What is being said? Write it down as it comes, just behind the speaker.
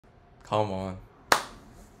Come on.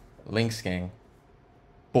 Links gang.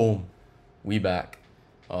 Boom. We back.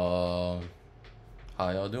 How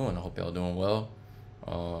y'all doing? I hope y'all doing well.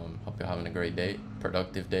 Hope y'all having a great day,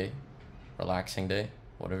 productive day, relaxing day,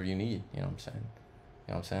 whatever you need, you know what I'm saying? You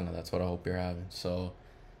know what I'm saying? That's what I hope you're having. So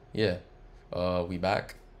yeah, we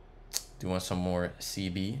back doing some more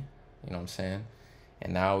CB, you know what I'm saying?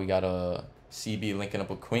 And now we got a CB linking up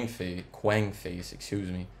with Kwengface,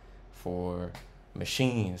 excuse me, for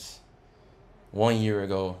Machines. 1 year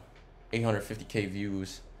ago, 850K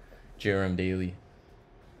views, GRM daily.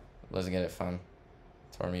 Let's get it, fam.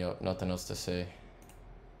 Turn me up, nothing else to say.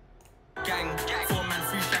 Gang, 4 man,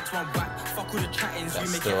 3 shanks, 1 whack. Fuck all the chattings, That's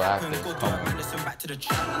we make still it happen. active. Go to Anderson, back to the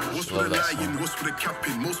chat. What's with the lying? What's with the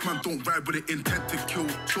capping? Most man don't ride with the intent to kill.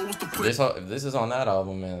 So what's the point? If this is on that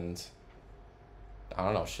album, and I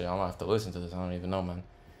don't know, shit, I'm gonna have to listen to this. I don't even know, man.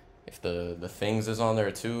 If the Things is on there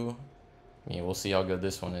too, I mean, we'll see how good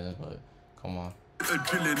this one is, but come on.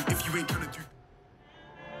 Drilling if you ain't trying to do.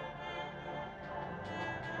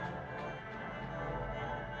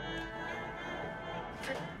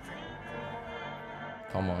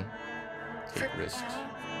 Come on. Take risks.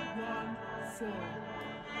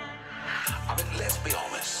 I mean, let's be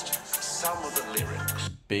honest. Some of the lyrics.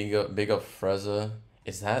 Big up Freza.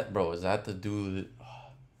 Is that, bro, is that the dude?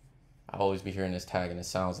 I always be hearing this tag and it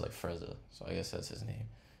sounds like Freza. So I guess that's his name.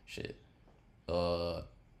 Shit.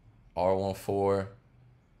 R14.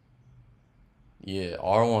 Yeah,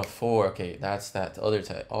 R14. Okay, that's that other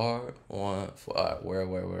tag. R14.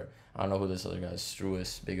 Where? I don't know who this other guy is.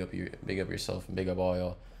 Struis. Big up yourself and big up all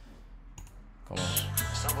y'all. Come on.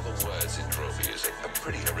 Some of the words in drill music are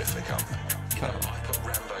pretty horrific, aren't they? You know, I put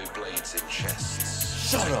Rambo blades in chests.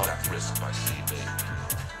 Shut Take up. that risk by CB.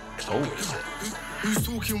 It's not good, is it? Who's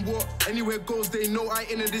talking what? Anywhere goes, they know I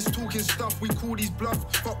ain't into this talking stuff. We call these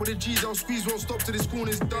bluff. Fuck with the G's, I'll squeeze, won't stop till this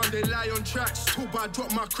corner's done. They lie on tracks. Talk about I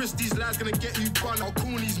drop my Chris, these lies gonna get you bun. I'll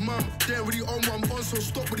call his mum. They ain't really on what I'm on, so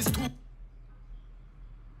stop with this talk.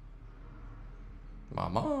 My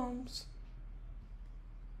mom's.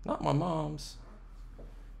 Not my mom's.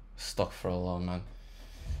 Stuck for a long, man.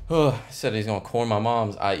 Said he's gonna corn my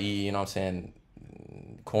mom's, i.e., you know what I'm saying?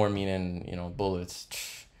 Corn meaning, you know, bullets.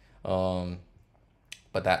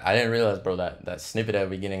 But that, I didn't realize, bro, that snippet at the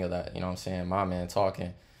beginning of that, you know what I'm saying? My man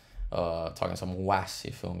talking some was,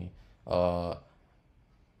 you feel me?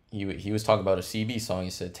 He was talking about a CB song. He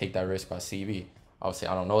said, "Take That Risk" by CB. Obviously,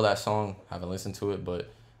 I don't know that song. Haven't listened to it, but,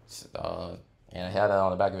 and I had that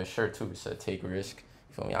on the back of his shirt too. It said, "Take Risk."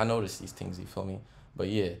 You feel me? I noticed these things, you feel me? But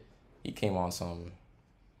yeah, he came on some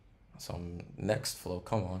next flow.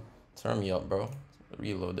 Come on. Turn me up, bro.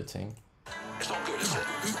 Reload the thing. It's not good, is it?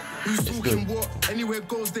 Who's It's talking good. what? Anywhere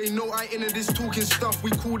goes, they know I ain't into this talking stuff.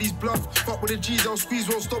 We call these bluff. Fuck with the G's, I'll squeeze,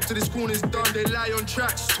 won't stop till this corner's done. They lie on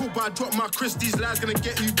tracks. Talk about I drop my Chris, these lies gonna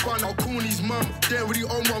get you bun. I'll call his mum. They ain't really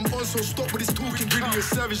on what I'm on, so stop with this talking. Really a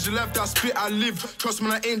savage, the life that I spit, I live. Trust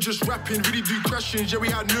me, I ain't just rapping. Really do crashing. Yeah, we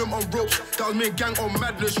had Nurm on ropes. That was me a gang on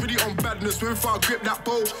madness, really on badness. When I grip that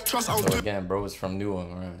bow, trust I'll So do. again, bro, it's from New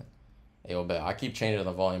One, right? Hey, yo, bet I keep changing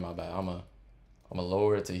the volume. My bad. I'm a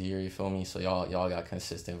lower it to here. You feel me? So y'all got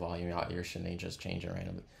consistent volume out here. Shit ain't just changing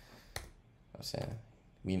randomly. I'm saying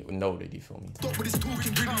we noted. You feel me? Stop with this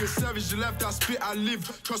talking, really a savage. The life that I spit, I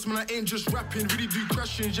live. Trust me, I ain't just rapping. Really do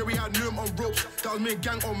crashing. Yeah, we had Nurm on ropes. That was me a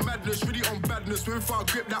gang on madness, really on badness. When I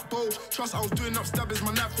grip that bow, trust I was doing up stabbings.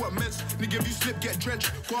 My knife what mess. Nigga, if you slip, get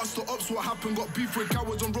drenched. Go out to ops, what happened? Got beef with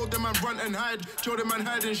cowards on road. Them man run and hide. Joe them man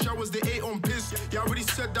hide in showers. They ate on piss. Yeah, I already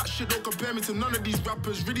said that shit. Don't compare me to none of these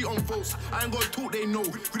rappers. Really on votes. I ain't gonna talk, they know.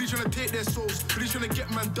 Really trying to take their souls. Really trying to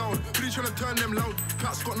get man down. Really trying to turn them loud.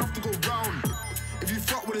 Pat's got enough to go round. If you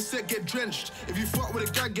fuck with a set, get drenched. If you fuck with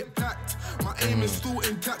a guy, get packed. My aim is still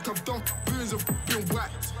intact. I've done billions of been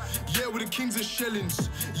whacked. Yeah, with the kings of shellings.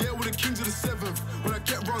 Yeah, with the kings of the 7th. When I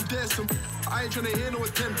get round there, I ain't trying to hear no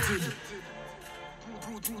attempted.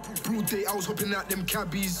 Broad day, I was hopping at them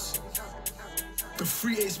cabbies. The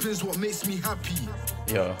 3-8 spins what makes me happy.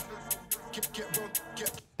 Yo,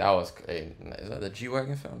 that was. Hey, is that the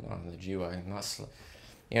G-Wagon, fam? No, the G-Wagon, not slow.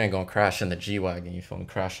 You ain't gonna crash in the G-Wagon, you feel me?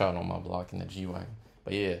 Crash out on my block in the G-Wagon.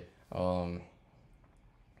 But yeah, bro,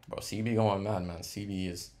 CB going mad, man. CB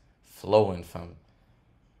is flowing, fam.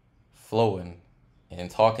 Flowing. And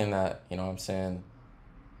talking that, you know what I'm saying?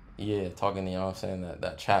 Yeah, talking, you know what I'm saying?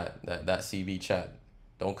 That chat, that CB chat.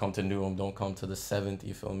 Don't come to Newham, don't come to the 7th,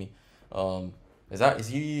 you feel me? Is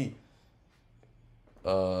he,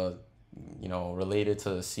 you know, related to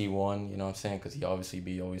C1, you know what I'm saying? Because he obviously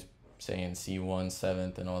be always saying C1,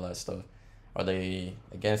 7th, and all that stuff. Are they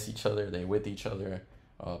against each other? Are they with each other?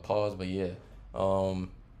 Pause, but yeah.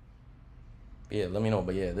 Yeah, let me know.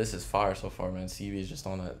 But yeah, this is fire so far, man. CB is just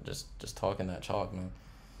on that, just talking that chalk, man.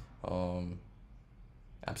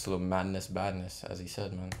 Absolute madness, badness, as he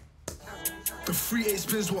said, man. The 3-8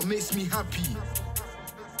 spins what makes me happy.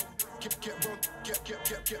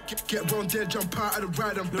 Get round there, jump out of the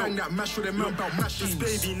ride and bang that mash with them man about mashing.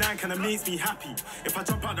 This baby 9 kinda makes me happy. If I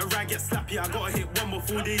jump out the ride, get slappy, I gotta hit one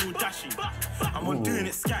before they all dashy. I'm on doing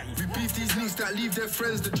it scatty. We beef these knees that leave their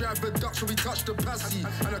friends. The driver ducks when we touch the passy.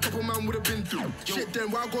 And a couple man would have been through. Shit then,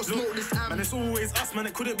 why go smoke this am? Man, it's always us, man,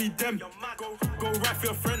 it couldn't be them. Go right for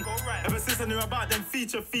your friend. Ever since I knew about them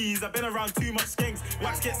feature fees, I've been around too much skanks.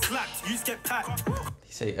 Wax get slapped, use get packed.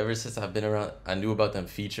 He say, ever since I've been around, I knew about them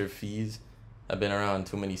feature fees. I've been around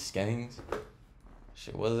too many skanks.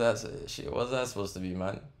 Shit, what's that? Shit, what's that supposed to be,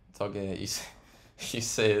 man? Talking, you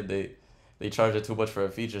said they charge it too much for a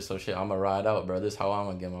feature, so shit, I'ma ride out, bro. This how I'm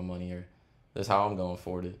gonna get my money here. This how I'm gonna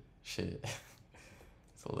afford it. Shit,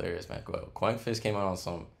 it's hilarious, man. Kwengface came out on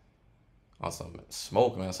some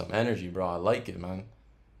smoke, man, some energy, bro. I like it, man.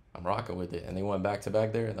 I'm rocking with it, and they went back to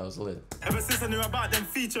back there, and that was lit. Ever since I knew about them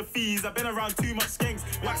feature fees, I've been around too much skanks.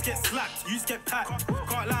 Wax get slapped, use get packed.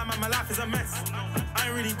 Can't lie, man, my life is a mess. I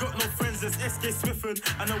ain't really got no friends, there's SK Swifford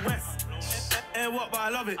and the West. What, but I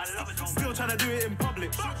love it. Still trying to do it in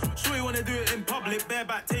public. Sure you want to do it in public,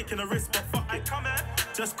 bareback taking a risk, but fuck it.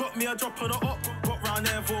 Just got me a drop on the up, got round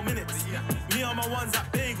there in 4 minutes. Me on my ones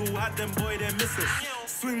at Bagel, had them boy, they're missing.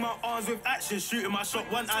 Swing my arms with action, shooting my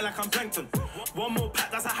shot, one eye like I'm plankton. One more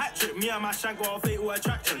pack, that's a hat trick. Me and my shank got a fatal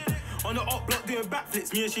attraction. On the up block doing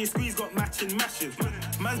backflips, me and she squeeze got matching mashes.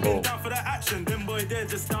 Man's been down for the action, them boy they're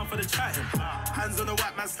just down for the chatting. Hands on the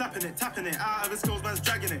white man slapping it, tapping it. Out of his clothes, man's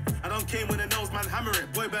dragging it. I don't came with a nose, man hammer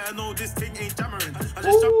it. Boy better know this thing ain't jammering. I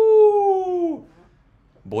just Ooh.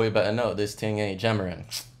 Boy better know this thing ain't jammering.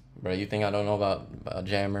 Bro, you think I don't know about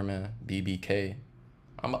Jammer, man? BBK.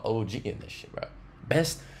 I'm an OG in this shit, bro.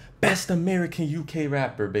 Best American UK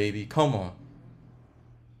rapper, baby. Come on.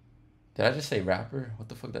 Did I just say rapper? What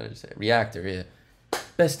the fuck did I just say? Reactor, yeah.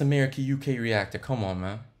 Best American UK reactor. Come on,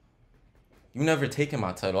 man. You never taken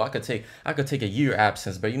my title. I could take a year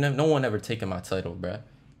absence, but no one ever taken my title, bro.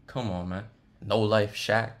 Come on, man. No Life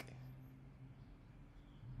Shaq.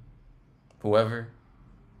 Whoever.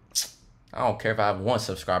 I don't care if I have 1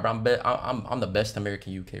 subscriber. I'm the best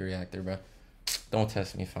American UK reactor, bro. Don't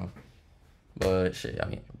test me, fam. But shit, I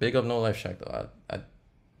mean, big up No Life Shaq though.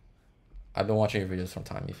 I've been watching your videos from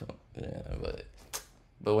time, you feel? Yeah,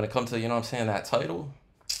 but when it comes to, you know what I'm saying, that title,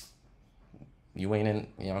 you ain't in,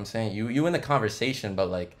 you know what I'm saying? You in the conversation, but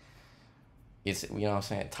like it's, you know what I'm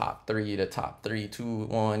saying, top 3 to top 3, 2,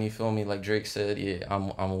 1, you feel me? Like Drake said, yeah, I'm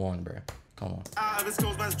 1, bro. Come on. Out of his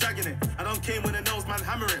clothes, man's dragging it. I don't came with a nose, man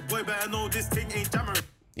hammer it. Boy better know this thing ain't jammering.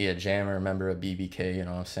 Yeah, Jammer, member of BBK, you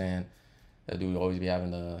know what I'm saying? That dude always be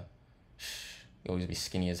having the, he always be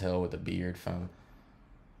skinny as hell with the beard, fam.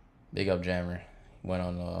 Big up Jammer. Went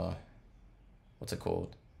on, what's it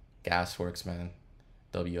called? Gasworks, man.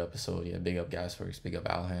 W episode, yeah. Big up Gasworks, big up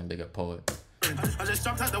Alhan, big up Poet. I just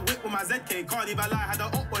jumped out the whip with my ZK. Can't even lie, had the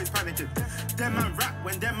up boys panicking. Them man rap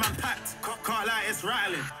when them man packed. Can't lie, it's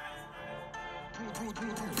rattling.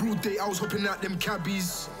 Broad day, I was hopping at them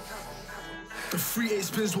cabbies. The 3-8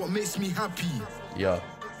 spins what makes me happy. Yeah.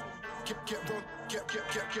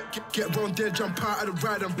 Get round there, jump out of the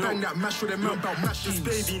ride and bang that mash with them man about mashing.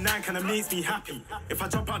 This baby 9 kinda makes me happy. If I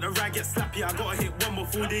jump out the ride, get slappy, I gotta hit one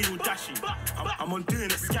before they all dashy. I'm on doing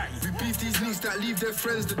it scatty. We beef these knees that leave their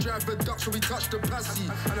friends. The driver ducks when we touch the passy.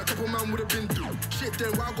 And a couple man would have been through. Shit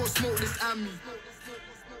then, why go smoke this ammy?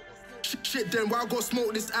 Shit then, why go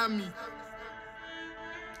smoke this ammy?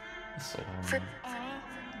 So,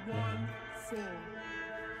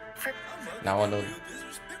 now I know.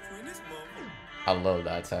 I love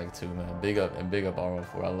that tag too, man. Big up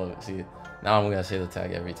R14. I love it. See, now I'm gonna say the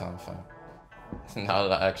tag every time, fam. Now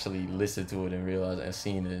that I actually listened to it and realized and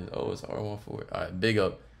seen it, oh, it's R14. All right, big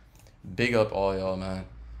up all y'all, man,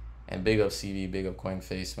 and big up CV, big up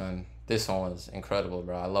Kwengface, man. This song is incredible,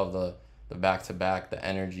 bro. I love the back to back, the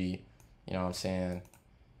energy. You know what I'm saying?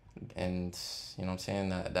 And you know what I'm saying,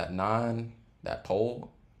 that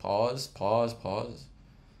pause.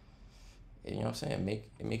 You know what I'm saying?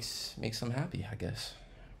 It makes them happy, I guess.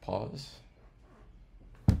 Pause.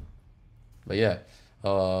 But yeah,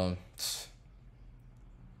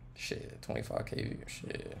 shit, 25K views,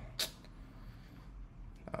 shit.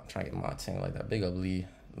 I'm trying to get my thing like that. Big up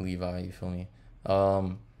Levi, you feel me?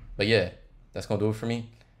 But yeah, that's gonna do it for me.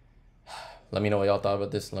 Let me know what y'all thought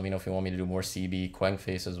about this. Let me know if you want me to do more CB,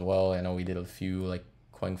 Kwengface as well. I know we did a few like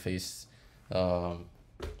Kwengface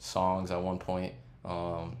songs at one point.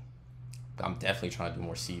 I'm definitely trying to do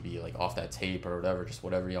more CB, like off that tape or whatever, just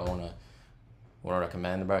whatever y'all Would I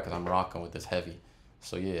recommend it, bro? Because I'm rocking with this heavy.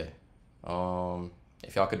 So yeah,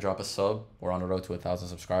 if y'all could drop a sub, we're on the road to 1,000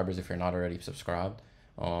 subscribers. If you're not already subscribed,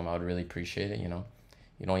 I would really appreciate it. You know,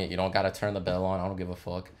 you don't gotta turn the bell on. I don't give a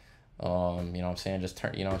fuck. You know what I'm saying? Just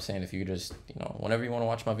turn. You know what I'm saying? If you just, you know, whenever you want to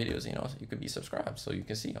watch my videos, you know, you could be subscribed so you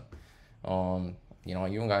can see them. You know,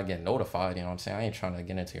 you don't gotta get notified. You know what I'm saying? I ain't trying to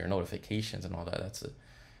get into your notifications and all that.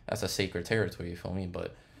 That's a sacred territory. You feel me?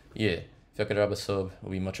 But yeah, if you could drop a sub, it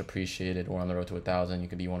would be much appreciated. We're on the road to 1,000. You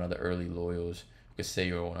could be one of the early loyals. You could say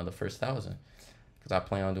you're one of the first 1,000. Because I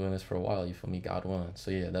plan on doing this for a while, you feel me? God willing.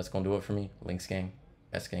 So yeah, that's going to do it for me. Links gang,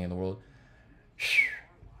 best gang in the world.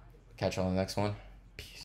 Catch y'all on the next one.